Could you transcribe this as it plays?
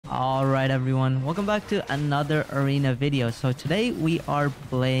Alright everyone, welcome back to another arena video. So today we are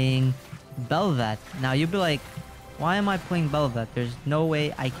playing Bel'Veth. Now you'll be like, why am I playing Bel'Veth? There's no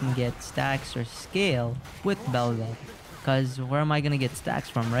way I can get stacks or scale with Bel'Veth. Because where am I going to get stacks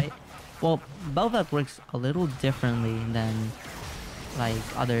from, right? Well, Bel'Veth works a little differently than like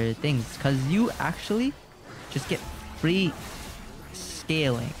other things. Because you actually just get free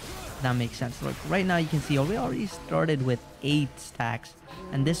scaling. That makes sense. Like right now you can see we already started with 8 stacks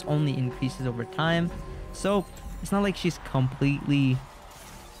and this only increases over time, so it's not like she's completely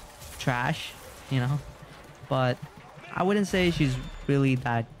trash, you know, but I wouldn't say she's really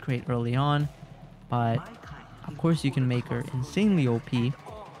that great early on. But of course you can make her insanely OP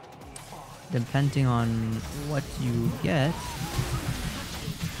depending on what you get.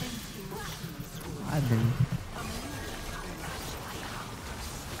 I've been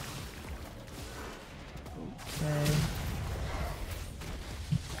okay.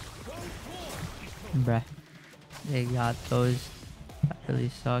 Bruh, they got those. That really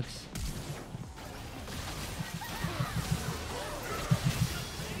sucks.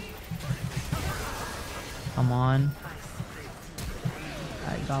 Come on.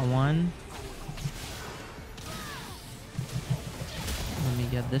 I got one. Let me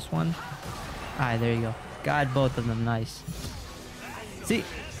get this one. Alright, there you go. Got both of them. Nice. See,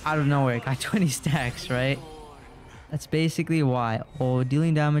 out of nowhere, got 20 stacks, right? That's basically why. Oh,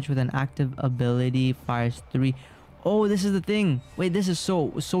 dealing damage with an active ability fires 3. Oh, this is the thing. Wait, this is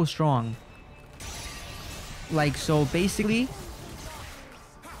so strong. Like, so basically,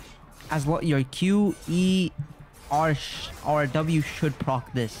 as what your Q, E, R, or W should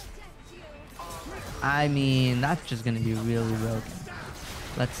proc this. I mean, that's just gonna be really broken.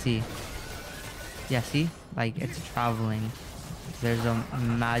 Let's see. Yeah, see? Like, it's traveling. There's a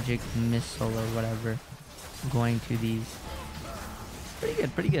magic missile or whatever going to these. Pretty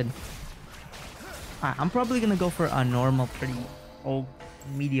good, pretty good. Alright, I'm probably gonna go for a normal, pretty old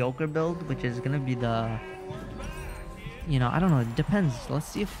mediocre build, which is gonna be the, you know, I don't know, it depends. Let's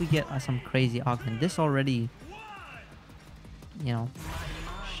see if we get some crazy augment. This already, you know,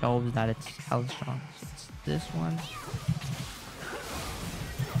 shows that it's hell strong. So it's this one.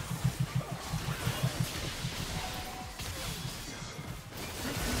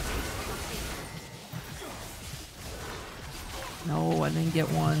 No, I didn't get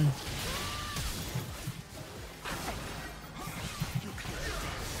one.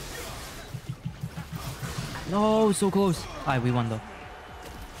 No, so close. Alright, we won though.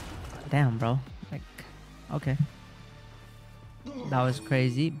 Damn, bro. Like, okay. That was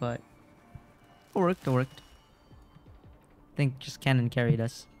crazy, but it worked, it worked. I think just Cannon carried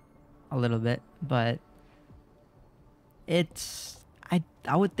us a little bit, but it's...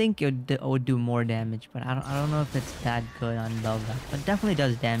 I would think it would do more damage, but I don't know if it's that good on Bel'Veth. But it definitely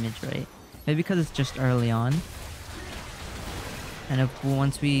does damage, right? Maybe because it's just early on. And if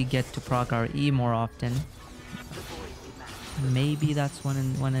once we get to proc our E more often, maybe that's when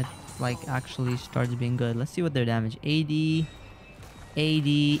it like actually starts being good. Let's see what their damage. AD,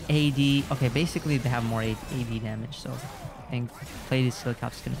 AD. Okay, basically they have more AD damage, so I think plated skill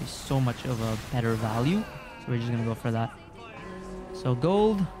cap is gonna be so much of a better value. So we're just gonna go for that. So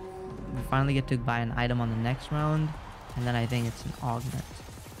gold, we finally get to buy an item on the next round, and then I think it's an augment.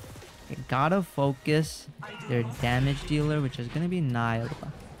 Okay, gotta focus their damage dealer, which is gonna be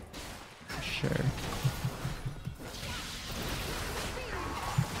Nyla. For sure.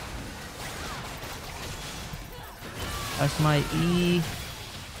 That's my E.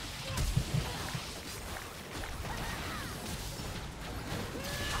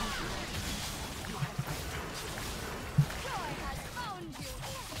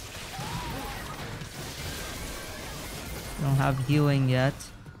 Don't have healing yet.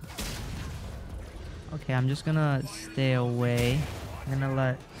 Okay, I'm just gonna stay away. I'm gonna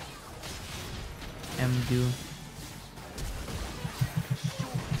let him do.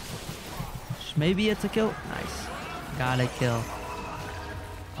 Maybe it's a kill. Nice. Got a kill.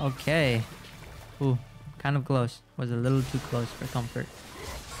 Okay. Ooh, kind of close. Was a little too close for comfort.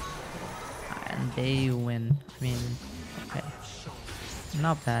 And they win. I mean, okay.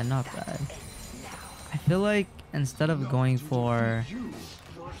 Not bad, not bad. I feel like instead of going for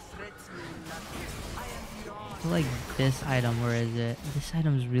like this item, where is it? This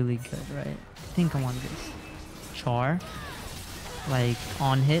item's really good, right? I think I want this. Char. Like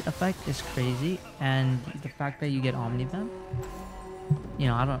on hit effect is crazy, and the fact that you get Omnivamp, you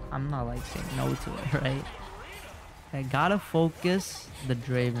know, I'm not like saying no to it, right? I gotta focus the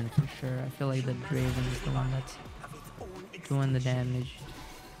Draven for sure. I feel like the Draven is the one that's doing the damage.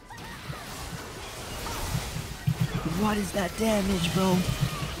 What is that damage, bro?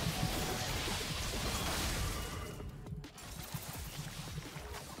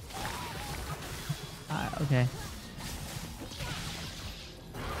 Okay.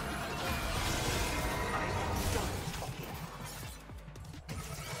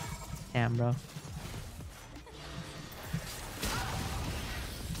 Damn, bro.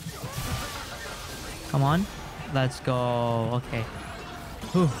 Come on. Let's go. Okay.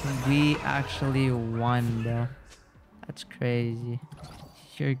 Whew, we actually won, bro. That's crazy.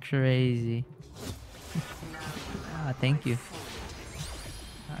 You're crazy. Thank you.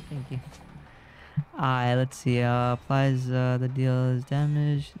 Thank you. Alright, let's see. Applies the deals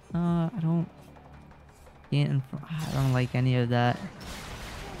damage. I don't. I don't like any of that.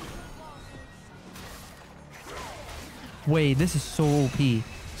 Wait, this is so OP.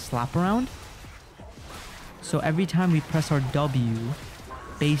 Slap around? So every time we press our W,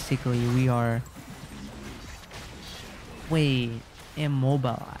 basically we are... Wait,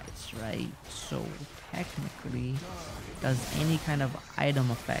 immobilized, right? So technically, does any kind of item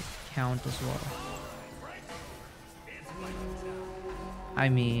effect count as well? I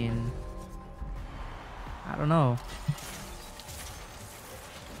mean... I don't know.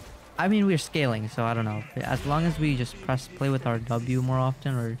 I mean, we're scaling, so I don't know. As long as we just play with our W more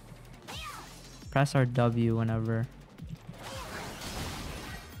often, or press our W whenever.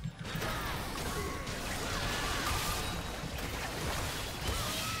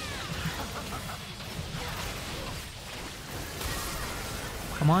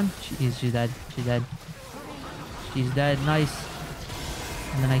 Come on. She's dead. She's dead. She's dead. Nice.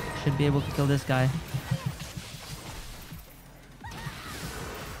 And then I should be able to kill this guy.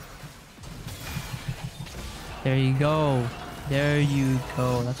 There you go. There you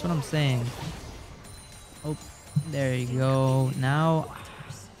go. That's what I'm saying. Oh, there you go. Now,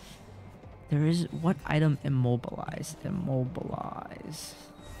 there is... What item immobilize? Immobilize.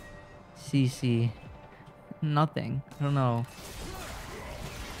 CC. Nothing. I don't know.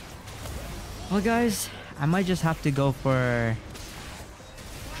 Well, guys, I might just have to go for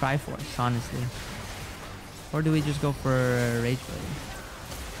Triforce, honestly. Or do we just go for Rage Blade?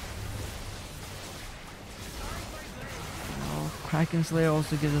 Oh, Kraken Slayer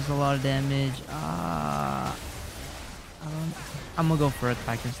also gives us a lot of damage. I'm gonna go for a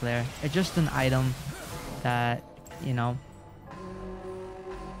Kraken Slayer. It's just an item that, you know,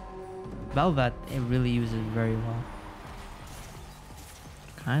 Bel'Veth, it really uses very well.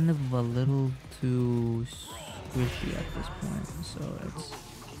 Kind of a little too squishy at this point, so it's...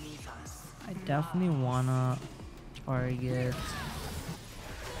 I definitely wanna target...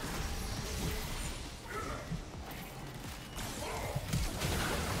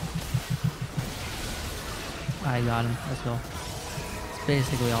 I got him. Let's go. It's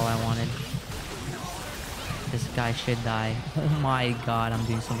basically all I wanted. This guy should die. Oh my god, I'm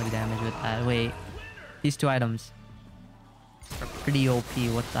doing so much damage with that. Wait. These two items are pretty OP.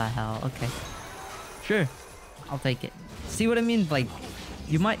 What the hell? Okay. Sure. I'll take it. See what I mean? Like,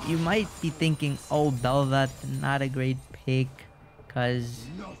 you might be thinking, oh, Bel'Veth, not a great pick, because,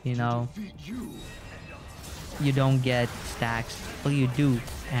 you know, you don't get stacks. Well, you do,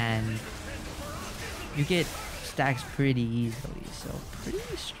 and you get stacks pretty easily, so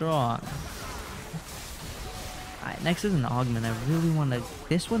pretty strong. Alright, next is an augment. I really want to...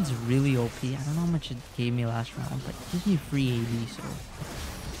 This one's really OP. I don't know how much it gave me last round, but it gives me free AD, so...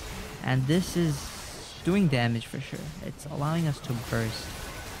 And this is doing damage for sure. It's allowing us to burst.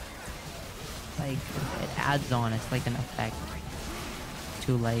 Like, it adds on. It's like an effect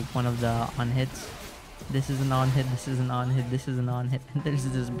to, like, one of the on-hits. This is an on-hit, this is an on-hit, this is an on-hit, and this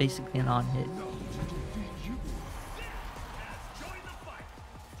is basically an on-hit.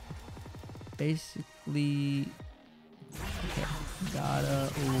 Basically... Okay, gotta...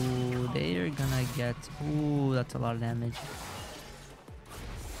 Ooh, they're gonna get... Ooh, that's a lot of damage.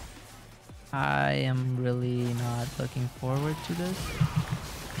 I am really not looking forward to this.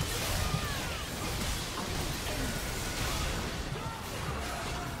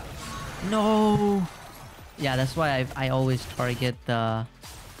 No! Yeah, that's why I always target the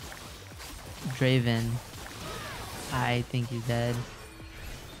Draven. I think he's dead.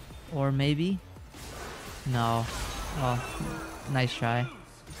 Or maybe? No. Oh, nice try.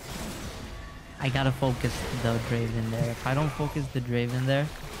 I gotta focus the Draven there. If I don't focus the Draven there,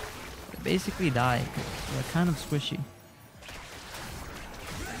 they basically die. They're kind of squishy.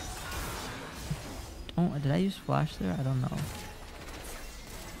 Oh, did I use flash there? I don't know.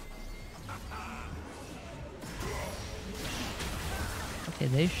 Okay,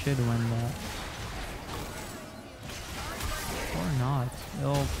 they should win that. Or not.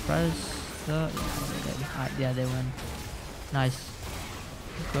 They'll press the... Yeah, they win. Nice.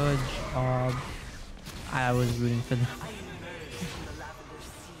 Good job. I was rooting for them.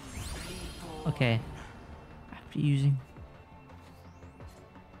 Okay. using.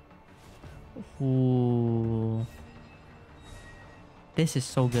 Ooh. This is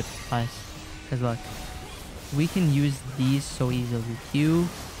so good for us. Because look, we can use these so easily. Q,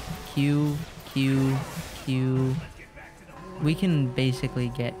 Q, Q, Q. We can basically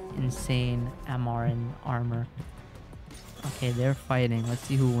get insane MR and armor. Okay, they're fighting. Let's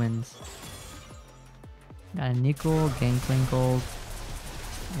see who wins. Got a Nickel, Gangplank ult.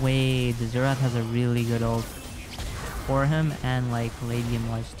 Wait, the Zerath has a really good ult for him, and like Ladium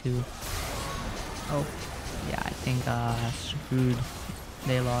was too. Oh, yeah, I think screwed.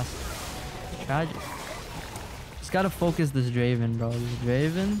 They lost. Tragic. Just gotta focus this Draven, bro. This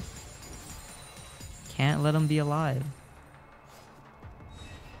Draven can't let him be alive.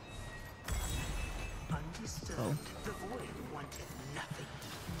 Oh.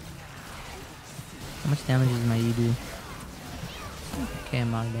 How much damage does my E do? Okay,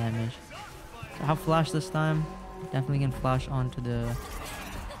 amount of damage. So I'll flash this time. Definitely can flash onto the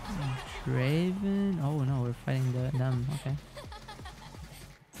Draven. Oh no, we're fighting them. Okay.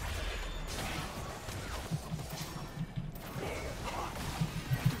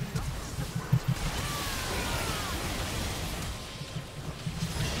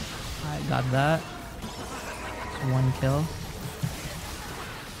 I got that. It's one kill.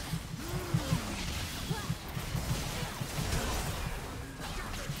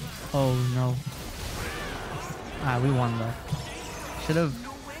 Oh no. We won though. Should've.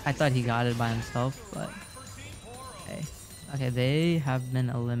 I thought he got it by himself, but hey. Okay, they have been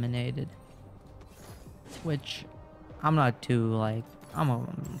eliminated. Which I'm not too like. I'm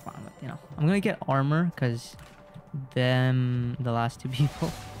fine with, you know. I'm gonna get armor because the last two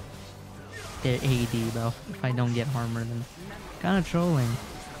people, they're AD, bro. If I don't get armor, then kind of trolling.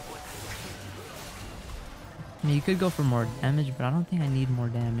 I mean, you could go for more damage, but I don't think I need more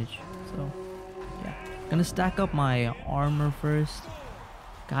damage. So, yeah. Gonna stack up my armor first.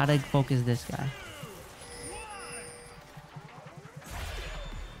 Gotta focus this guy.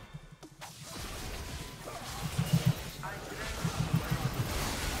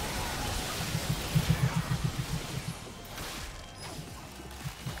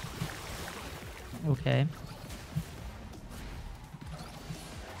 Okay.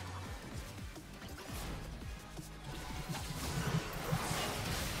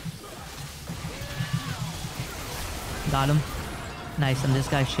 Got him. Nice, and this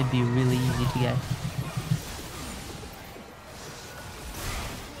guy should be really easy to get.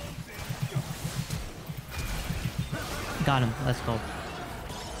 Got him. Let's go.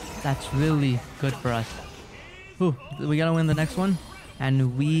 That's really good for us. Ooh, we gotta win the next one.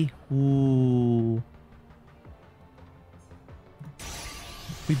 And we... Ooh.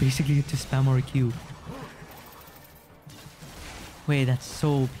 We basically get to spam our Q. Wait, that's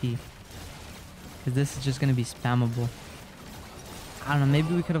so OP. Because this is just gonna be spammable. I don't know,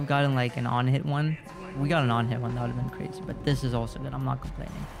 maybe we could have gotten like an on-hit one. We got an on-hit one, that would have been crazy. But this is also good, I'm not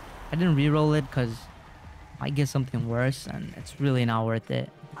complaining. I didn't re-roll it because I get something worse and it's really not worth it.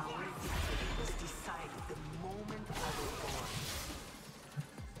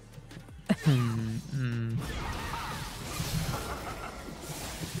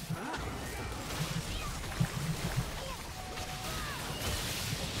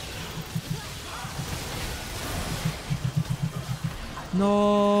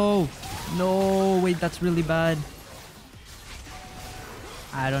 No, no, wait, that's really bad.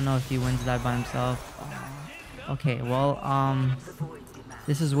 I don't know if he wins that by himself. Okay, well,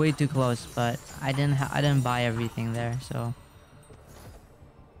 this is way too close, but I didn't buy everything there, so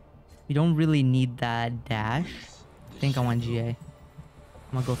we don't really need that dash. I think I want GA. I'm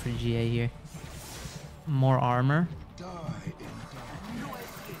gonna go for GA here. More armor.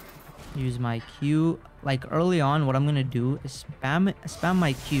 Use my Q. Like early on, what I'm gonna do is spam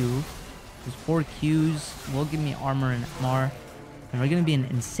my Q. Those 4 Qs will give me armor and MR, and we're gonna be an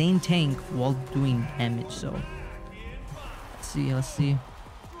insane tank while doing damage. So let's see.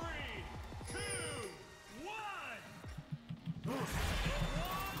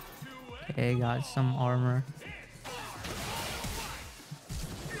 Okay, got some armor.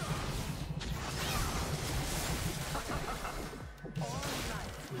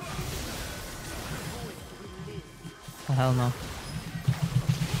 Oh, hell no.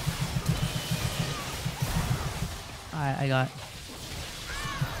 I got...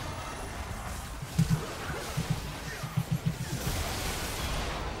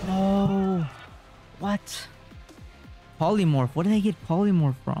 No! What? Polymorph? What did I get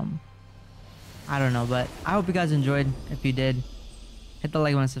polymorph from? I don't know, but I hope you guys enjoyed. If you did, hit the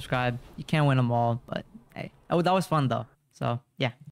like button and subscribe. You can't win them all, but hey, that was fun though. So yeah.